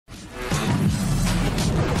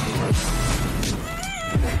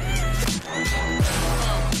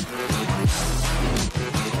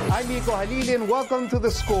Nico Halilin. Welcome to The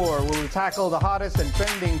Score, where we tackle the hottest and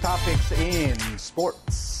trending topics in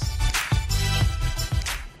sports.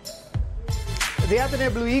 The Ateneo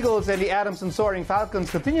Blue Eagles and the Adamson Soaring Falcons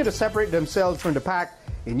continue to separate themselves from the pack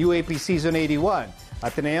in UAAP Season 81.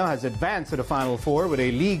 Ateneo has advanced to the Final Four with a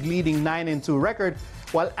league-leading 9-2 record,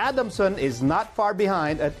 while Adamson is not far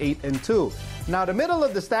behind at 8-2. Now, the middle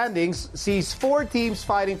of the standings sees 4 teams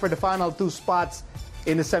fighting for the final 2 spots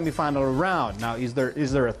in the semifinal round. Now, is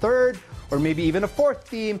there a third or maybe even a 4th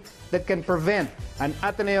team that can prevent an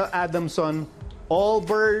Ateneo-Adamson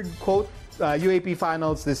all-bird, quote, UAAP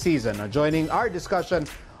Finals this season? Now, joining our discussion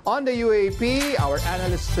on the UAAP, our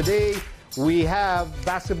analysts today, we have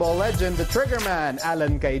basketball legend, the triggerman,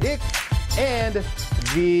 Allan Caidic, and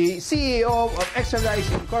the CEO of Extra Rice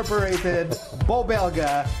Incorporated, Beau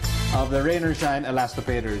Belga, of the Rain or Shine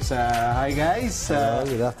Elastopaders. Hi, guys.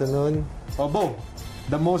 Good afternoon. Beau,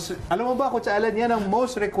 alam mo ba, Coach Allan, yan ang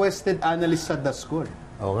most requested analyst sa The Score.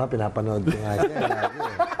 Oo nga, pinapanood ko nga siya.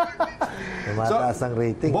 Tumataas ang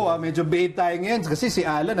rating. Beau, medyo bait tayo ngayon kasi si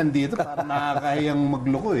Allan nandito parang nakakahiyang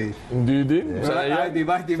magloko eh. Hindi din. Yeah.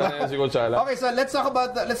 Diba? Sana si Coach Allan. Okay, so let's talk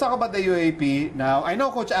about the UAAP. Now, I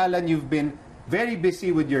know, Coach Allan, you've been very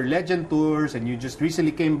busy with your legend tours and you just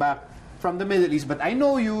recently came back from the Middle East, but I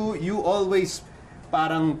know you always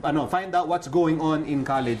parang find out what's going on in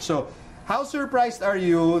college. So, how surprised are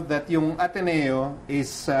you that yung Ateneo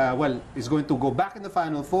is going to go back in the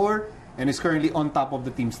Final Four and is currently on top of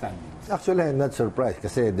the team standings? Actually, I'm not surprised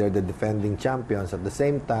kasi they're the defending champions. At the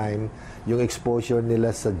same time, yung exposure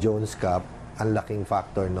nila sa Jones Cup, ang laking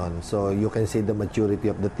factor nun. So, you can see the maturity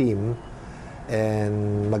of the team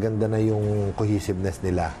and maganda na yung cohesiveness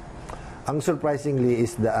nila. Ang surprisingly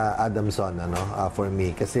is the Adamson for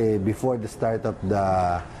me kasi before the start of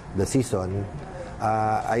the season,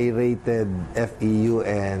 I rated FEU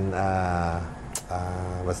and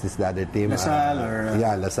what's this the other team?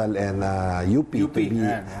 LaSalle and UP to be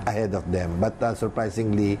ahead of them. But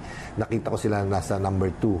surprisingly, nakita ko sila nasa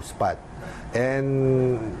number 2 spot.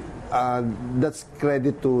 And that's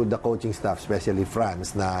credit to the coaching staff, especially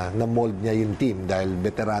Franz, na mold niya yung team dahil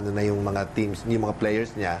veterano na yung mga teams, yung mga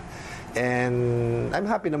players niya. And I'm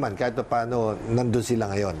happy naman kahit paano nandun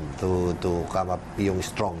sila ngayon to come up yung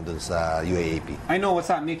strong dun sa UAAP. I know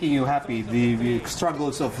what's not making you happy, the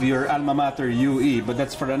struggles of your alma mater UE, but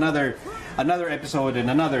that's for another episode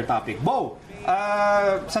and another topic. Beau,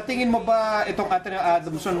 sa tingin mo ba itong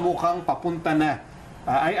Ateneo-Adamson mukhang papunta na?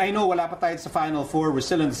 I know wala pa tayo sa Final Four, we're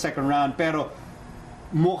still in the second round, pero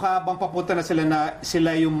mukha bang papunta na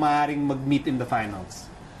sila yung maaaring mag-meet in the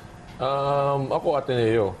finals? Ako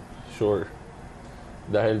Ateneo. Sure.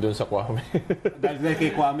 Dahil dun sa Kwame. Dahil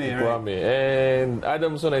kay Kwame, right? Kwame. And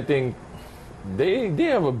Adamson, I think, they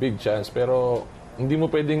have a big chance. Pero hindi mo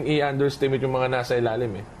pwedeng i-underestimate yung mga nasa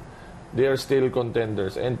ilalim eh. They are still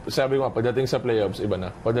contenders. And sabi ko nga, pagdating sa playoffs, iba na.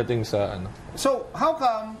 Pagdating sa So, how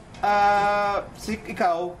come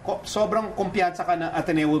ikaw, sobrang kumpiyansa ka na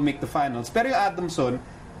Ateneo will make the finals. Pero yung Adamson,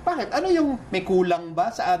 bakit? Ano yung may kulang ba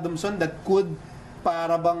sa Adamson that could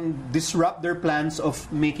para bang disrupt their plans of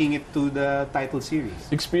making it to the title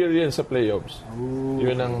series? Experience sa playoffs. Ooh.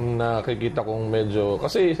 Yun ang nakikita kong medyo...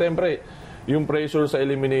 Kasi, siyempre, yung pressure sa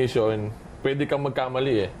elimination, pwede kang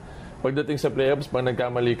magkamali eh. Pagdating sa playoffs, pag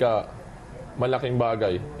nagkamali ka, malaking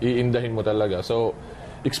bagay. Iindahin mo talaga. So,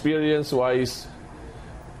 experience-wise,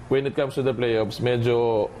 when it comes to the playoffs,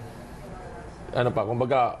 medyo...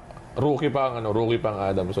 kumbaga, rookie pa ang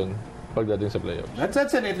Adamson pagdating sa playoffs.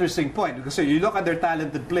 That's an interesting point because you look at their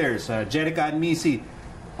talented players. Jerica and Misi,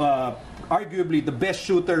 arguably the best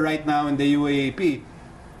shooter right now in the UAAP.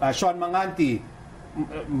 Sean Manganti,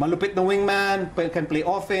 malupit na wingman, can play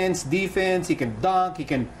offense, defense, he can dunk, he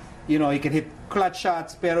can hit clutch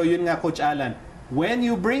shots. Pero yun nga, Coach Allan, when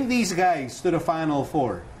you bring these guys to the Final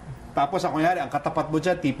Four, tapos ang katapat mo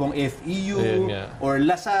dyan, tipong FEU or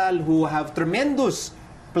LaSalle who have tremendous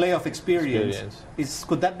playoff experience.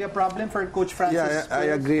 Could that be a problem for Coach Francis? Yeah,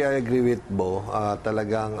 I agree with Beau.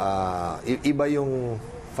 Talagang iba yung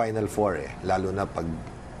Final Four eh, lalo na pag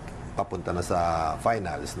papunta na sa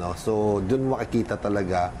finals, no? So dun makikita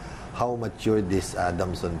talaga how mature this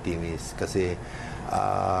Adamson team is kasi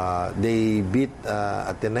they beat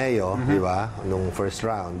Ateneo, di ba, nung first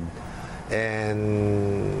round. And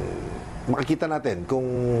makikita natin kung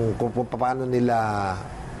paano nila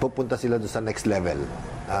pupunta sila doon sa next level.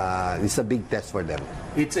 It's a big test for them.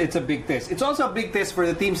 It's a big test. It's also a big test for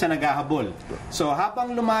the teams na naghahabol. So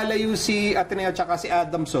habang lumalayo si Ateneo at si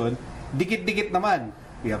Adamson, dikit-dikit naman.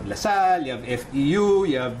 You have LaSalle, you have FEU,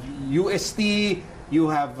 you have UST, you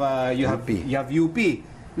have UP.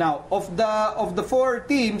 Now, of the 4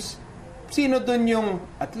 teams, sino dun yung,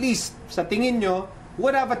 at least sa tingin nyo,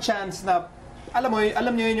 would have a chance na, alam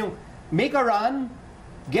nyo yun yung make a run,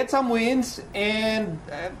 get some wins, and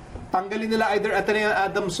tanggalin nila either Ateneo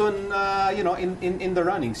Adamson, in the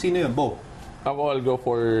running. Sino yun, Beau? Ako, I'll go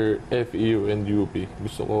for FEU and UP.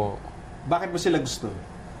 Gusto ko. Bakit mo sila gusto?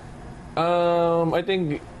 I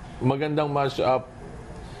think magandang match-up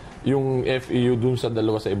yung FEU dun sa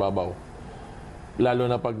dalawa sa ibabaw. Lalo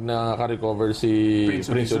na pag nakaka-recover si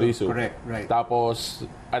Prince Orisu. Correct, right. Tapos,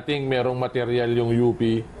 I think merong material yung UP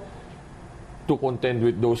to contend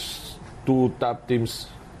with those two top teams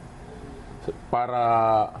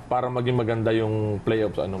para maging maganda yung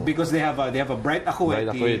playoffs. Because they have a bright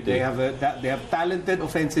Acuete. They have talented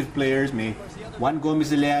offensive players. May Juan Gomez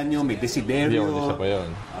Leano, may Desiderio. Isa pa yun.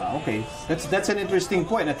 Okay. That's an interesting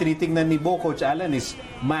point. Na tinitingnan ni Beau, Coach Allan, is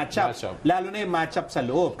matchup. Lalo na yung matchup sa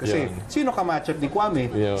loob. Kasi sino ka matchup ni Kwame?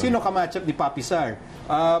 Sino ka matchup ni Papi Sar?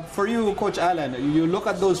 For you, Coach Allan, you look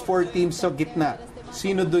at those 4 teams sa gitna.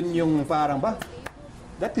 Sino dun yung parang ba?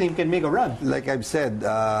 That team can make a run. Like I've said,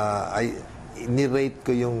 ni-rate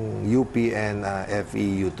ko yung UP and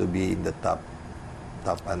FEU to be in the top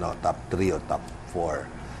 3 or top 4.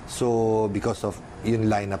 So because of yung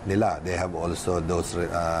lineup nila, they have also those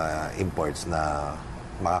imports na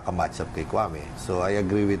makaka-match up kay Kwame. So I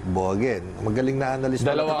agree with Beau again. Magaling na analyst.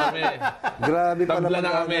 Dalawa kami. Grabe pala Tabla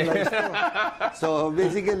na kami. So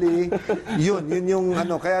basically, yun yung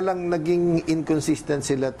kaya lang naging inconsistent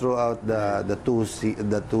sila throughout the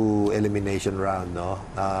two elimination round, no?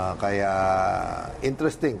 Kaya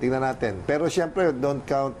interesting, tingnan natin. Pero syempre don't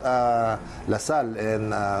count Lasal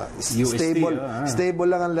and UST, stable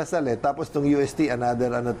lang ang Lasal Tapos tong UST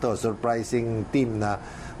another surprising team na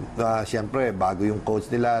syempre bago yung coach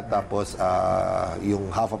nila, tapos yung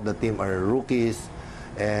half of the team are rookies,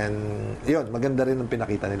 and yun, maganda rin ang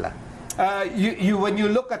pinakita nila. When you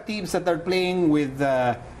look at teams that are playing with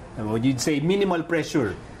you'd say minimal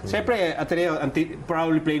pressure, syempre Ateneo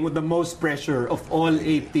probably playing with the most pressure of all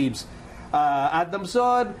 8 teams.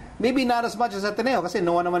 Adamson, maybe not as much as Ateneo kasi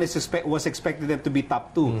no one naman was expected them to be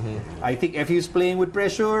top 2. I think FU is playing with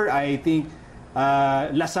pressure. I think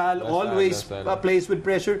Lasal always plays with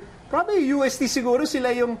pressure. Probably UST siguro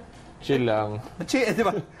sila yung chill lang.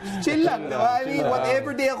 Diba? Chill lang, diba? I mean,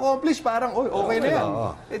 whatever they accomplish, parang, okay na yan.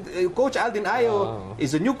 Coach Aldin Ayo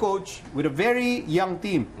is a new coach with a very young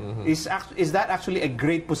team. Is that actually a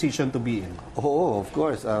great position to be in? Oh, of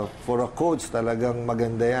course. For a coach, talagang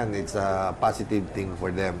maganda yan. It's a positive thing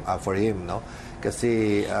for them, for him, no?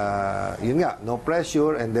 Kasi, yun nga, no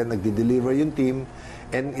pressure, and then nagdi-deliver yung team,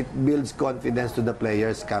 and it builds confidence to the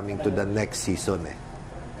players coming to the next season.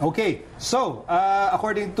 Okay, so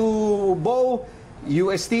according to Beau,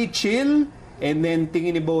 UST chill, and then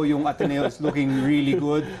tingin ni Beau yung Ateneo is looking really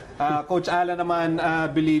good. Coach Allan naman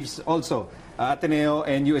believes also Ateneo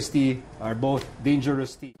and UST are both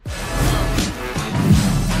dangerous teams.